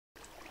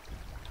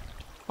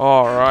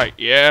Alright,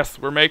 yes,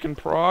 we're making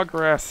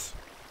progress.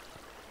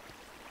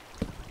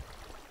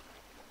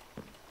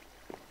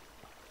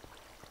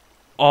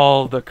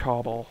 All the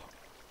cobble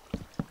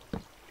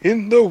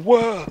in the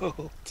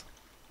world.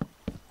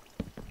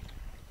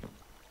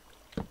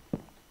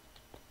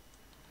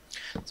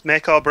 Let's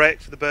make our break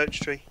for the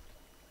birch tree.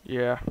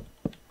 Yeah.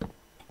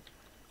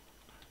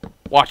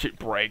 Watch it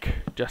break,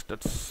 just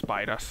to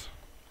spite us.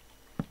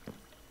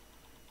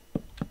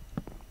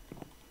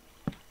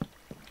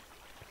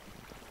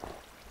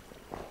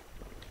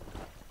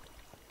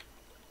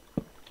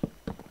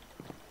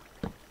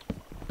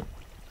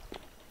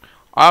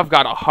 I've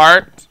got a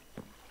heart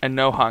and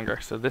no hunger,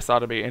 so this ought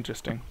to be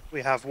interesting.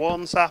 We have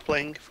one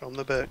sapling from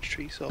the birch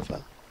tree so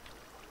far.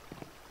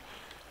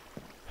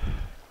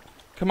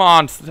 Come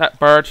on,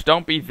 Birch,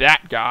 don't be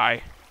that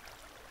guy.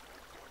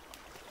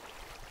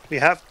 We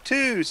have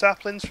 2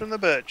 saplings from the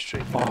birch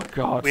tree. Oh,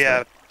 God. We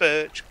have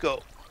birch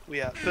go. We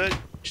have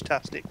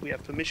birch-tastic. We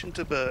have permission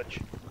to birch.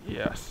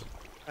 Yes.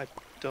 I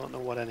don't know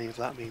what any of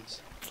that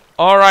means.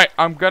 Alright,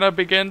 I'm gonna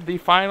begin the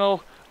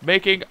final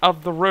making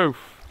of the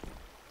roof.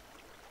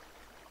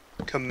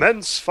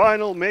 Commence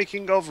final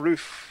making of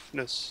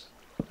roofness.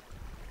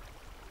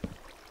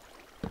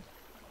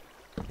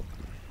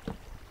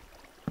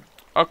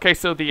 Okay,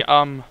 so the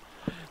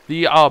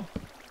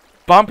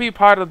bumpy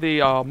part of the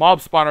mob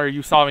spawner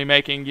you saw me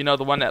making, you know,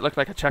 the one that looked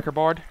like a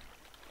checkerboard?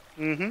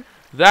 Mm-hmm.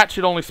 That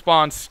should only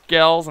spawn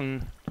skells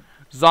and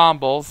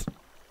zombies.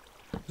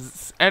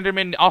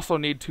 Endermen also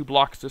need 2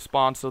 blocks to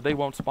spawn, so they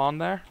won't spawn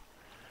there.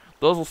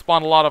 Those will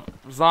spawn a lot of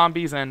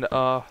zombies and,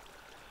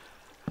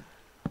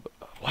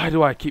 why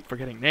do I keep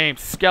forgetting names?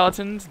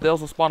 Skeletons.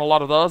 Those will spawn a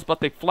lot of those, but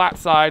the flat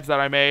sides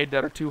that I made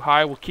that are too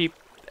high will keep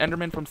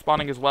endermen from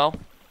spawning as well.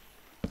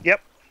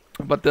 Yep.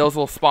 But those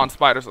will spawn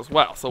spiders as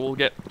well, so we'll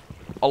get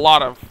a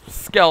lot of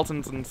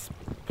skeletons and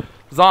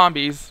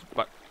zombies,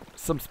 but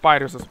some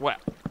spiders as well.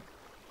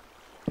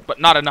 But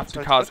not enough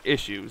to cause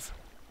issues.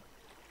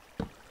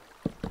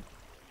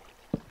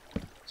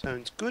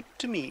 Sounds good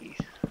to me.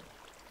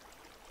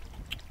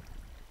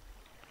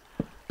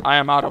 I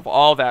am out of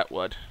all that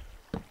wood.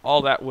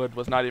 All that wood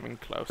was not even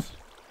close.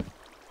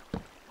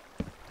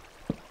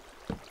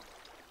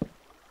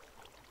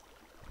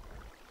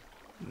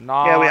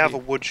 Yeah, we have a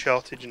wood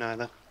shortage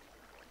neither.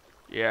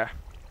 Yeah.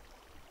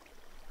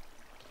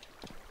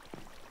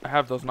 I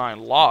have those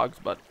 9 logs,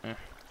 but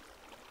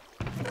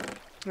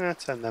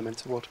Turn them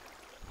into wood.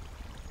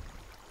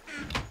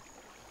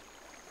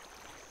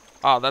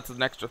 oh, that's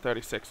an extra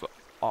 36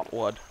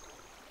 wood.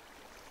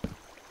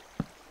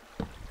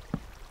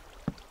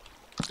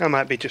 I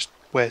might be just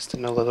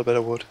wasting a little bit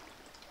of wood.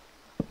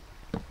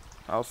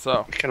 How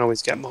so? We can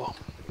always get more.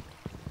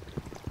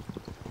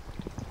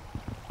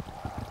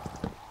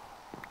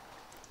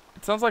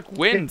 It sounds like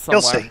wind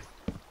You'll somewhere. see.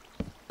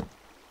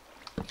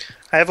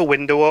 I have a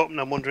window open.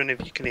 I'm wondering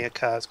if you can hear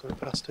cars going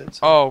past it.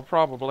 So. Oh,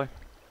 probably.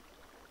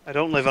 I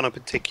don't live on a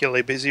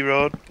particularly busy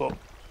road, but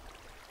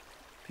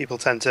people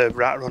tend to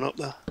rat run up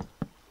there.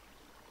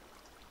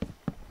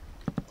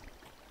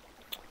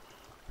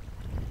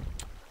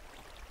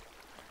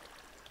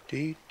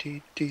 Dee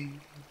dee dee.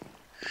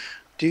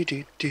 Dee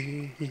dee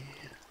dee.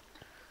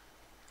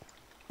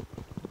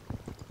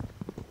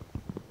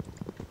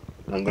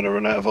 I'm gonna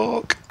run out of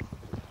oak.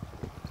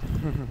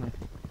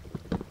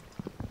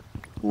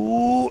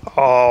 Ooh,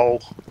 oh.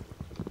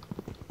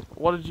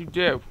 What did you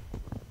do?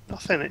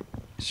 Nothing.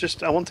 It's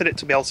just I wanted it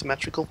to be all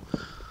symmetrical.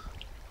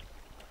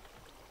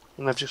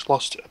 And I've just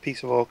lost a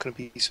piece of oak and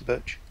a piece of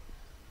birch.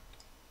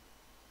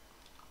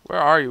 Where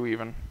are you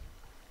even?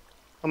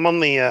 I'm on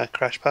the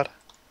crash pad.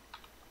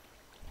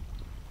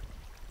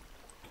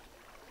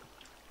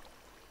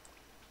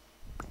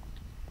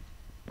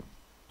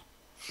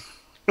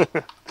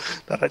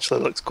 That actually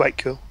looks quite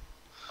cool.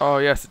 Oh,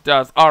 yes, it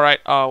does. Alright,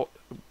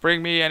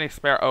 bring me any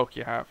spare oak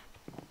you have.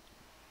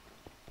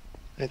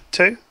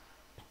 2?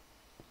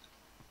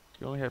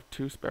 You only have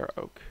 2 spare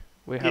oak.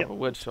 We have a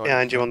wood shortage.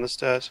 Behind you on the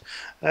stairs.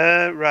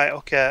 Right,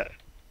 okay.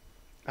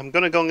 I'm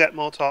gonna go and get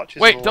more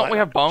torches. Wait, don't we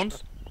have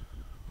bones?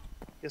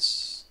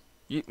 Yes.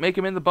 You make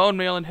them in the bone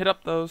meal and hit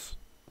up those.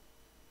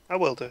 I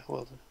will do, I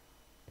will do.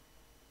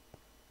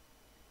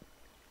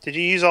 Did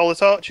you use all the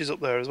torches up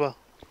there as well?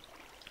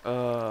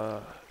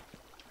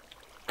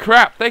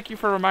 Crap, thank you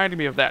for reminding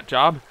me of that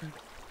job.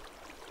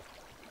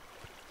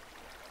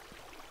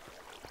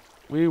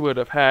 We would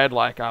have had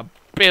like a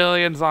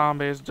billion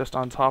zombies just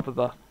on top of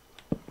the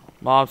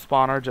mob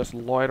spawner just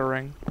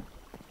loitering.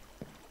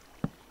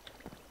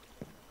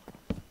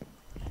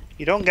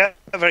 You don't get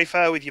very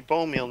far with your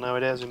bone meal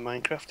nowadays in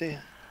Minecraft, do you?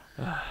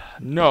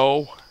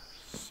 No.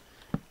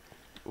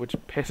 Which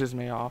pisses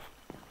me off.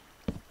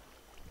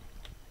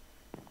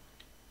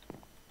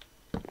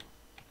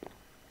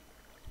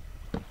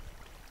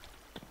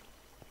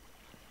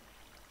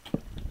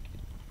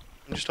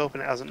 I'm just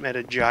hoping it hasn't made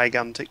a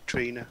gigantic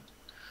tree now.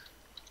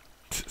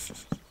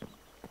 Because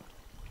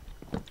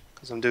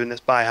I'm doing this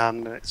by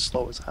hand and it's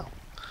slow as hell.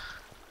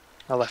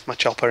 I left my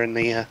chopper in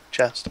the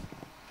chest.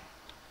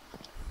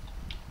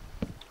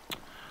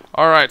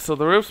 Alright, so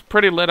the roof's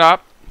pretty lit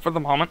up. for the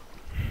moment.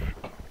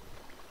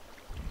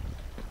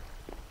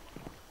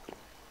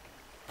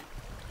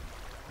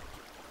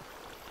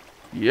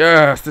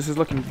 Yes, this is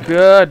looking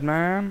good,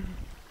 man.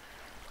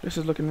 This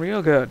is looking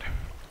real good.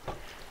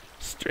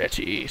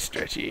 Stretchy,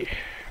 stretchy.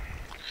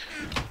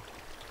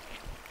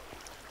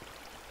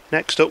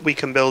 Next up, we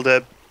can build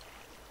a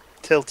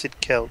tilted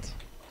kilt.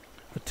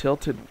 A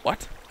tilted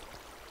what?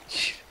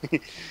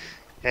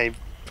 Yeah,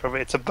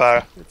 probably it's a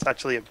bar. It's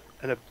actually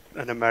an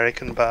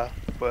American bar.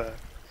 Where,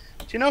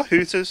 do you know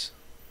Hooters?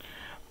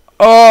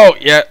 Oh,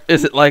 yeah.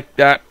 Is it like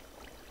that?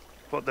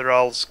 But they're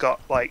all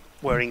like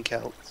wearing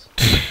kilts.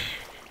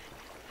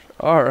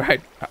 Alright,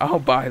 I'll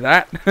buy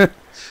that.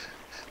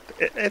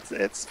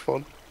 It's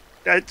fun.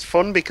 It's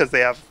fun because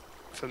they have,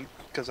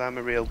 because I'm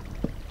a real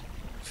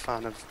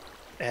fan of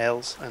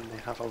ales and they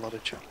have a lot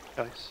of choice.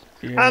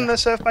 Yeah. And they're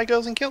served by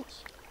girls in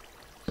kilts.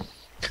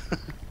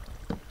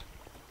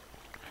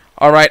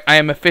 Alright, I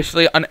am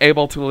officially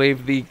unable to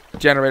leave the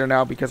generator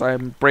now because I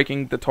am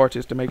breaking the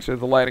torches to make sure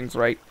the lighting's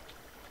right.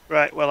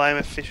 Right, well I'm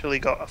officially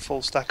got a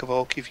full stack of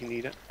oak if you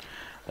need it.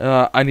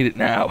 I need it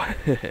now.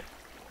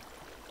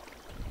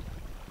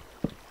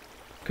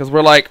 Because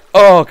we're like,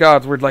 oh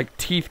god, we're like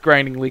teeth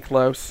grindingly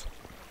close.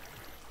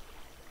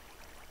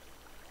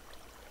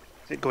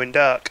 Is it going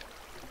dark?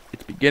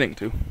 It's beginning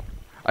to.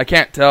 I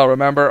can't tell,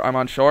 remember? I'm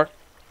on shore.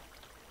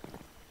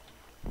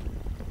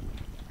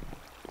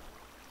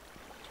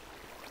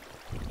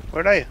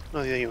 Where are you?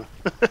 Oh, there you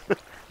are.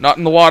 Not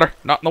in the water.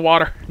 Not in the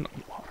water. Not in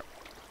the water.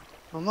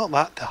 I'm not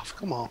that daft,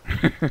 come on.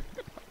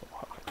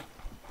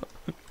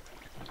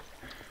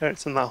 There,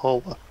 it's in that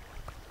hole there.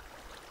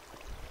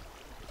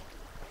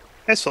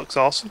 This looks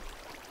awesome.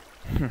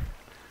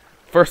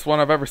 First one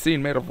I've ever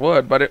seen made of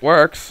wood, but it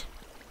works.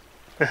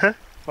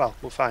 Well,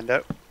 we'll find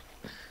out.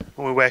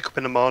 When we wake up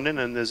in the morning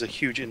and there's a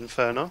huge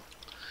inferno,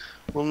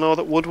 we'll know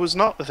that wood was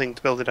not the thing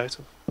to build it out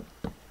of.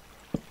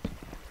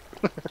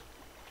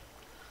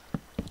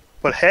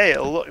 But hey,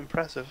 it'll look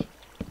impressive.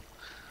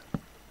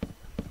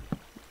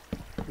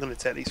 I'm going to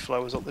take these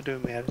flowers up, they're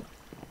doing me head.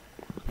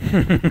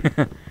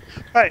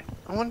 Right,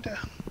 I wonder...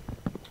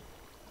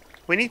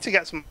 We need to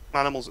get some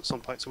animals at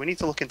some point, so we need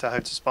to look into how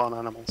to spawn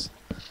animals.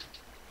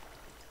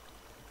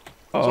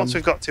 Once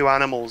we've got 2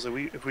 animals,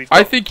 if we've got...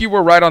 I think you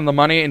were right on the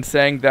money in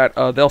saying that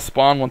they'll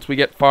spawn once we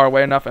get far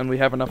away enough and we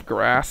have enough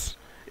grass.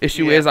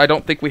 Issue is, I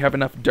don't think we have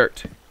enough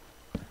dirt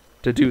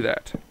to do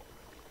that.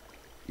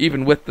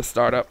 Even with the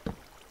startup.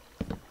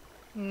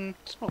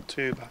 It's not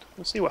too bad.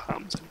 We'll see what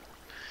happens.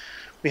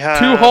 We have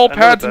 2 whole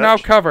pads now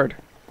covered.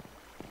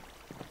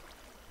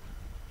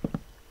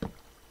 Do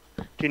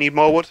you need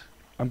more wood?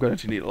 I'm going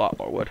to need a lot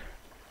more wood.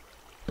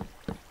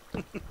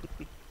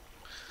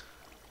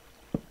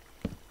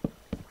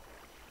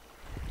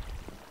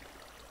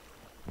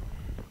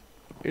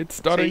 It's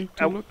starting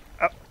to look...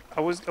 I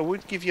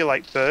would give you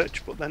like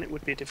birch, but then it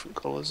would be different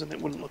colours and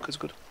it wouldn't look as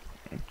good.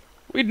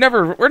 We're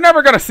never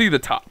going to see the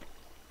top.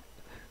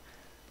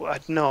 Well,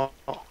 I'd know.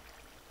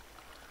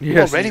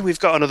 Yes. Already we've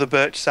got another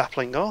birch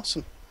sapling.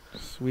 Awesome.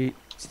 Sweet.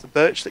 It's the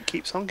birch that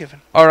keeps on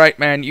giving. All right,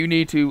 man. You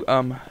need to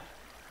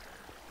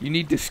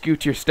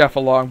scoot your stuff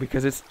along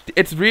because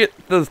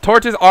the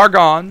torches are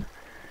gone.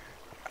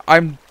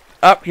 I'm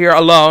up here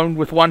alone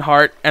with 1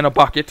 heart and a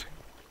bucket.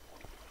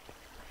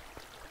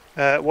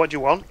 What do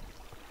you want?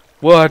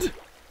 Wood.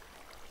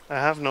 I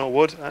have no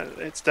wood.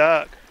 It's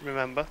dark,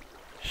 remember.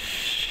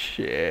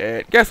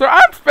 Shit. Guess where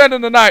I'm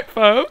spending the night,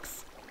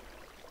 folks?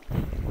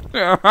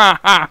 You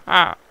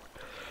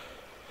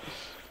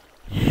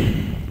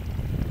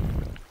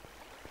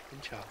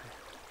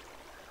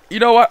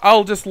know what?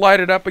 I'll just light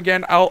it up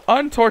again. I'll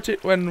untorch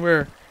it when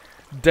we're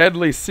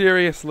deadly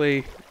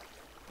seriously,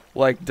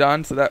 like,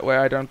 done, so that way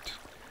I don't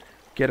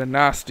get a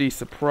nasty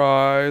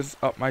surprise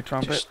up my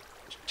trumpet.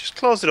 Just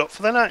close it up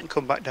for the night and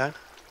come back down.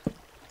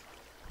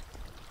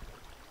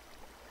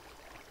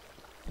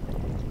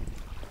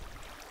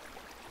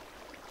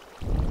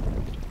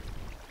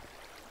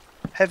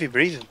 Heavy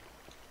breathing.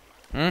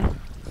 Hmm?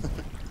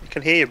 I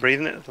can hear you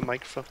breathing into the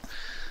microphone.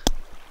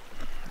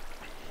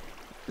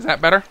 Is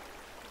that better?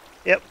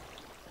 Yep.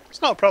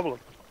 It's not a problem.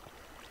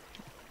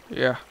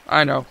 Yeah,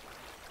 I know.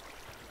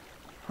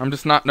 I'm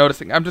just not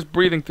noticing. I'm just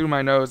breathing through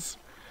my nose,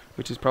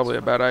 which is probably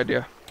a bad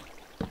idea.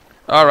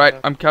 Alright,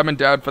 I'm coming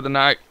down for the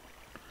night.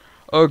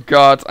 Oh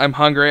gods, I'm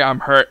hungry,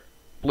 I'm hurt.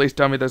 Please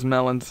tell me there's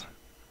melons.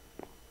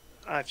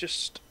 I've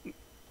just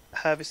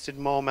harvested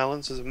more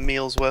melons as a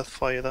meal's worth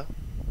for you, though.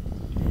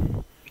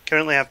 We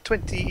currently have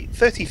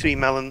 33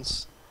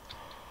 melons.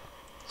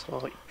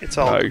 So it's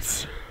all...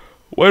 Nice.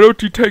 Why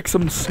don't you take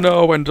some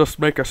snow and just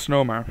make a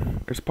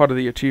snowman? It's part of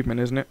the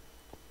achievement, isn't it?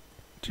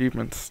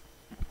 Achievements.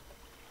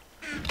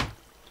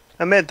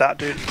 I made that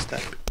dude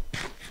instead.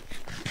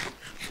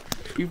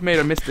 You've made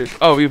a Mr.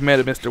 Oh, you've made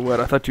a Mr. Wood.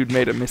 I thought you'd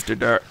made a Mr.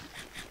 Dirt.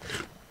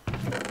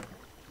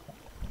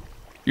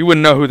 You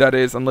wouldn't know who that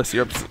is unless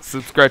you're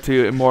subscribed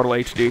to Immortal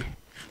HD.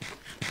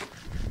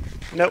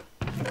 Nope.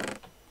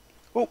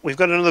 Oh, we've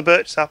got another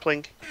birch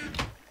sapling.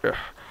 Yeah.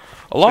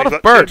 A lot of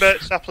got birch. 2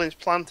 birch saplings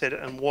planted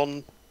and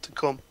 1 to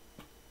come.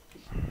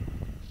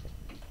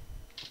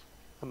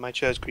 And my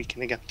chair's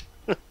creaking again.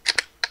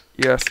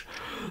 Yes.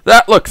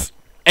 That looks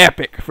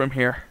epic from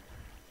here.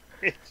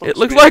 It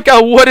looks really- like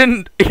a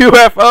wooden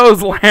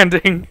UFO's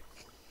landing.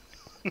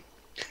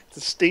 It's a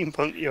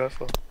steampunk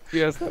UFO.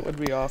 Yes, that would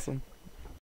be awesome.